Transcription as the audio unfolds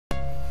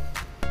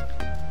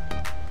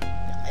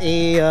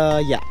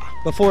Yeah.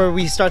 Before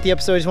we start the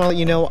episode, I just want to let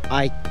you know,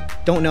 I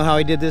don't know how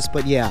I did this,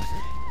 but yeah.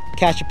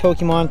 Catch a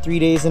Pokemon 3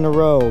 days in a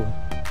row.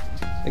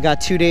 I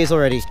got 2 days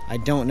already. I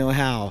don't know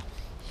how.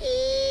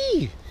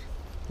 Eee.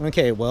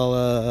 Okay,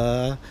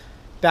 well,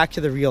 back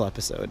to the real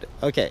episode.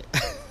 Okay.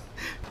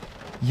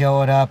 Yo,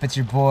 what up? It's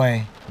your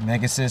boy,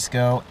 Mega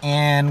Cisco,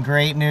 and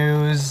great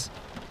news.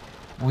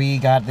 We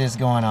got this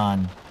going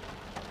on.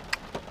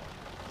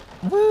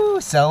 Woo!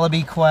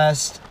 Celebi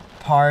quest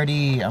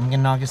party. I'm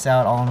gonna knock this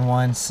out all at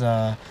once.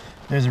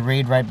 There's a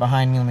raid right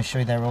behind me. Let me show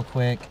you that real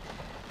quick.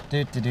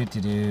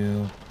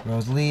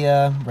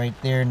 Rosalia right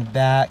there in the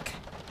back,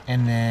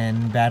 and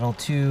then battle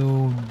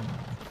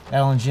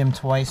and gym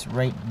twice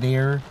right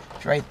there.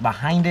 It's right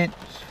behind it,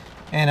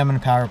 and I'm gonna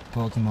power up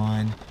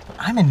Pokemon. But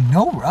I'm in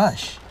no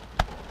rush.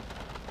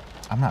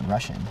 I'm not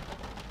Russian.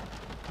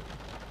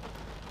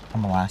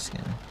 I'm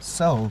Alaskan.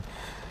 So,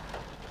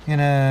 I'm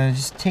gonna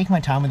just take my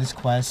time with this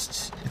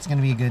quest. It's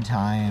gonna be a good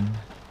time.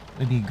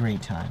 It'll be a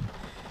great time.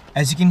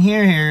 As you can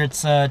hear here,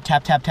 it's tap,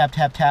 tap, tap,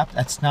 tap, tap.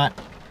 That's not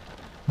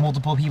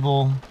multiple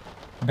people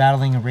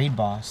battling a raid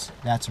boss.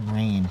 That's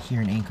rain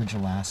here in Anchorage,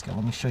 Alaska.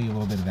 Let me show you a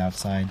little bit of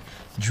outside.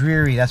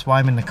 Dreary, that's why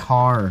I'm in the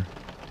car.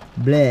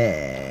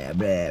 Blah,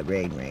 blah,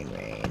 rain, rain,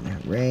 rain.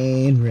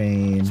 Rain,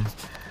 rain.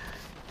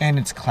 And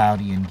it's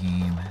cloudy in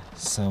game,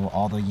 so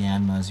all the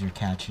Yanmas you're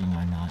catching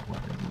are not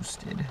weather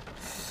boosted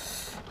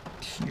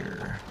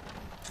here.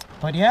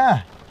 But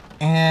yeah,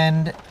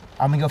 and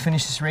I'm gonna go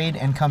finish this raid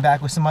and come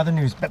back with some other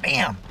news.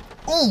 Ba-bam!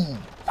 Ooh!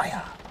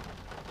 Fire!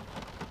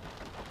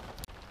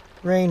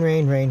 Rain,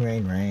 rain, rain,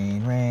 rain,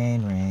 rain,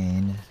 rain,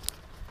 rain.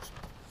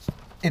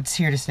 It's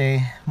here to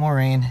stay. More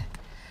rain.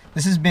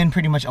 This has been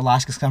pretty much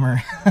Alaska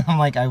summer. I'm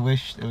like, I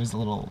wish it was a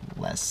little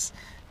less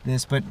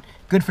this, but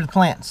good for the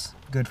plants.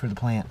 Good for the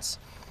plants.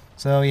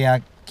 So yeah,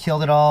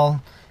 killed it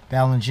all.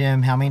 Battle in the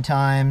gym how many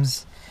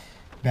times?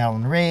 Battle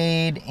in the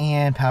raid,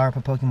 and power up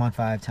a Pokemon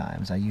 5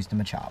 times. I used a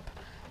Machop.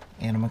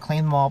 And I'm gonna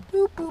claim them all.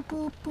 Boop, boop,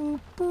 boop, boop,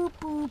 boop,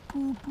 boop,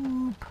 boop,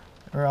 boop.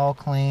 They're all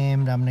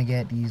claimed. I'm gonna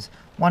get these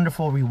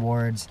wonderful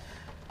rewards.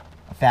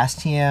 A fast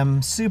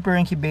TM, super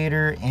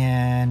incubator,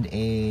 and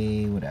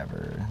a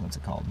whatever. What's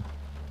it called?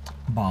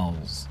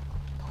 Balls.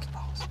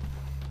 Pokeballs.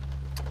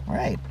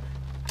 Alright.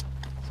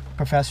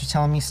 Professor's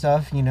telling me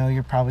stuff. You know,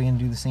 you're probably gonna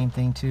do the same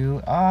thing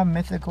too.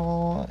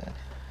 Mythical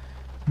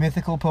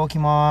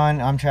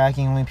Pokemon I'm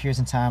tracking only appears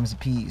in times of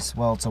peace.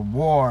 Well, it's a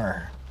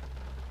war.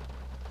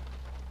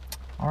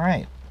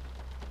 Alright.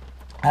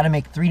 How to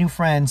make 3 new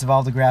friends,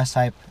 evolve an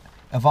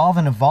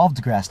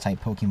evolved grass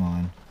type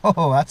Pokemon.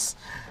 Oh, that's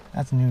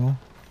new.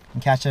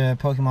 And catch a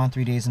Pokemon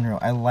 3 days in a row.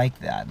 I like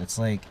that. It's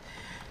like,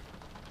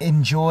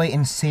 enjoy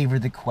and savor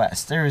the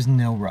quest. There is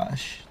no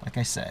rush. Like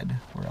I said,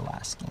 we're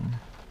Alaskan,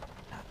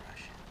 not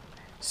Russian.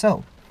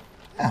 So,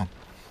 yeah.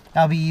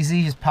 That'll be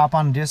easy. Just pop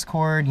on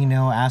Discord, you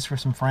know, ask for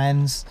some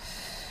friends.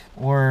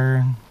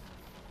 Or,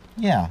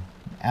 yeah,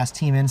 ask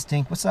Team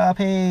Instinct, what's up?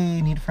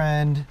 Hey, need a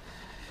friend.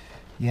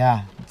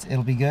 Yeah,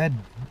 it'll be good.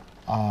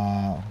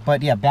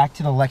 But yeah, back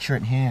to the lecture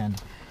at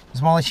hand.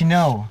 Just want to let you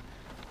know,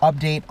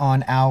 update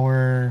on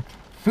our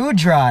food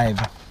drive.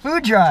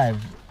 Food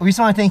drive. We just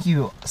want to thank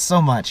you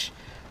so much.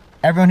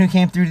 Everyone who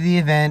came through to the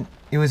event,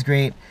 it was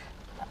great.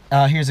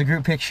 Here's a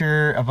group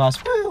picture of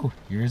us. Woo!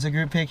 Here's a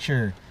group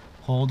picture.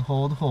 Hold,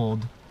 hold,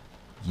 hold.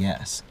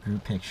 Yes,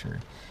 group picture.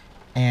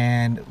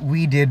 And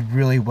we did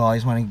really well. I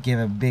just want to give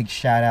a big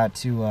shout out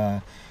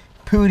to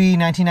Pooty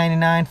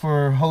 1999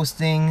 for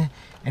hosting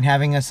and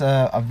having us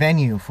a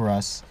venue for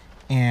us.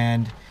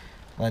 And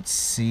let's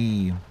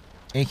see,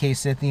 AK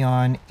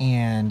Scythion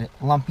and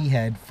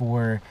Lumpyhead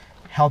for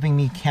helping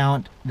me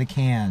count the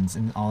cans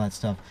and all that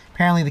stuff.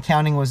 Apparently the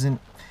counting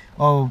wasn't,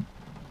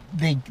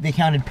 they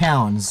counted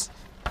pounds.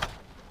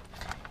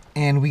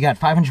 And we got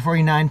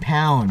 549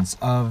 pounds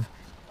of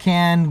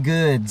canned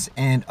goods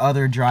and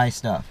other dry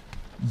stuff.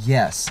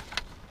 Yes.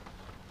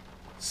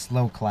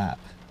 Slow clap.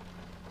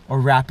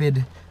 Or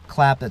rapid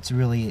clap that's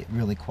really,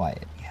 really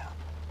quiet. Yeah.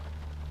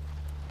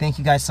 Thank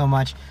you guys so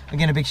much.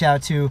 Again, a big shout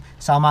out to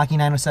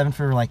Salmaki907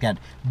 for like that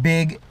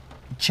big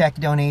check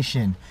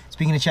donation.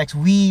 Speaking of checks,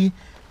 we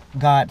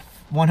got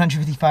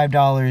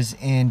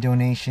 $155 in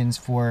donations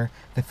for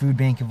the Food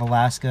Bank of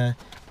Alaska.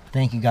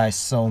 Thank you guys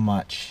so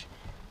much.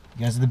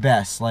 You guys are the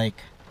best.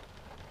 Like,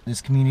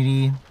 this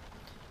community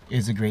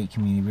is a great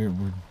community.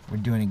 We're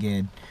doing it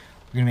good.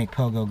 We're gonna make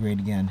Pogo great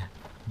again.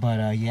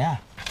 But yeah.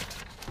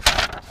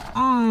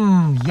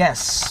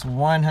 Yes,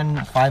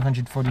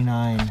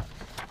 549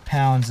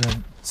 pounds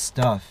of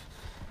stuff.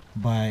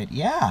 But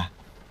yeah,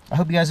 I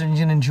hope you guys are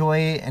gonna enjoy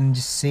it and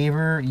just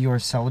savor your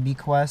Celebi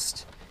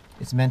quest.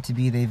 It's meant to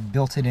be. They've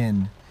built it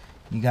in.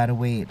 You gotta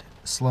wait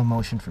slow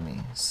motion for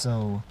me.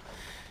 So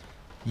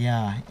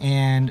yeah,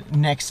 and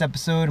next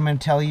episode I'm gonna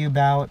tell you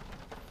about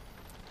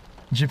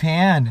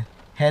Japan.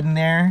 Heading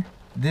there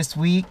this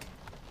week.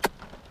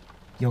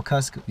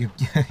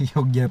 Yokosuka.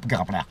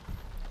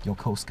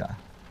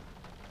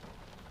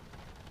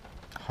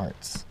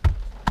 Hearts.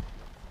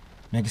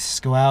 Mega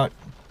Cisco out.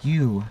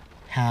 You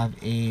have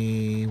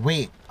a...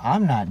 Wait,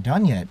 I'm not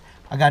done yet.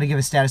 I got to give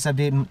a status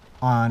update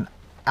on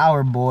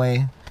our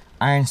boy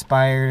Iron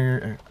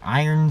Spider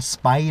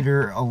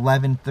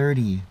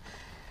 1130.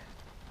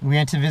 We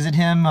went to visit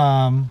him.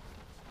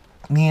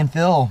 Me and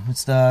Phil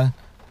just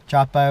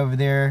dropped by over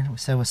there. We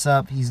said what's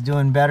up. He's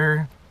doing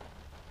better.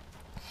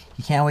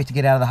 He can't wait to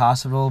get out of the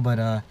hospital,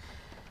 but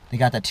they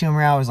got that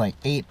tumor out. It was like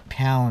 8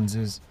 pounds. It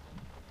was.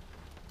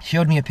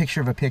 Showed me a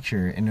picture of a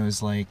picture, and it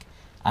was like,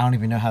 I don't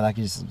even know how that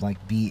could just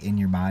like be in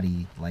your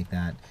body like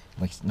that,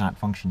 like not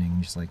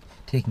functioning, just like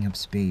taking up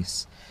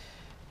space.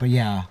 But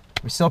yeah,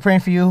 we're still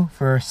praying for you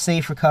for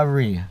safe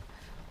recovery.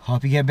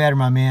 Hope you get better,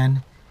 my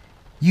man.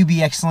 You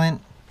be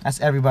excellent. That's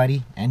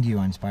everybody, and you,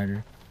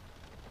 Unspider.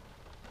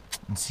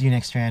 And see you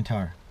next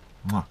Trantar.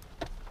 Mwah.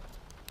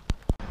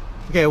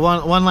 Okay,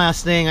 one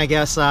last thing, I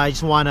guess. I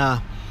just want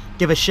to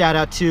give a shout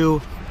out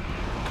to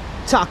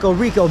Taco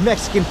Rico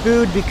Mexican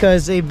food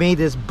because they made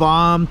this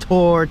bomb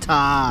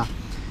torta.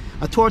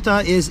 A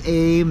torta is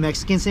a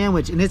Mexican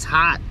sandwich and it's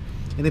hot,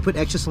 and they put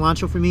extra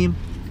cilantro for me.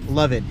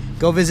 Love it.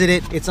 Go visit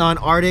it. It's on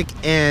Arctic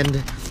and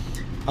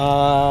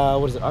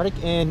what is it? Arctic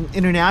and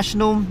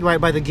International,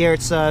 right by the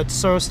Garrett's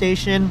Tesoro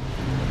station.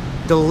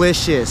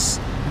 Delicious.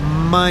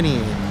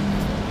 Money.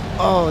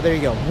 Oh, there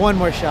you go. One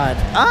more shot.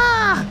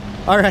 Ah!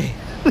 All right.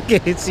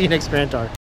 Okay, see you next Grantar.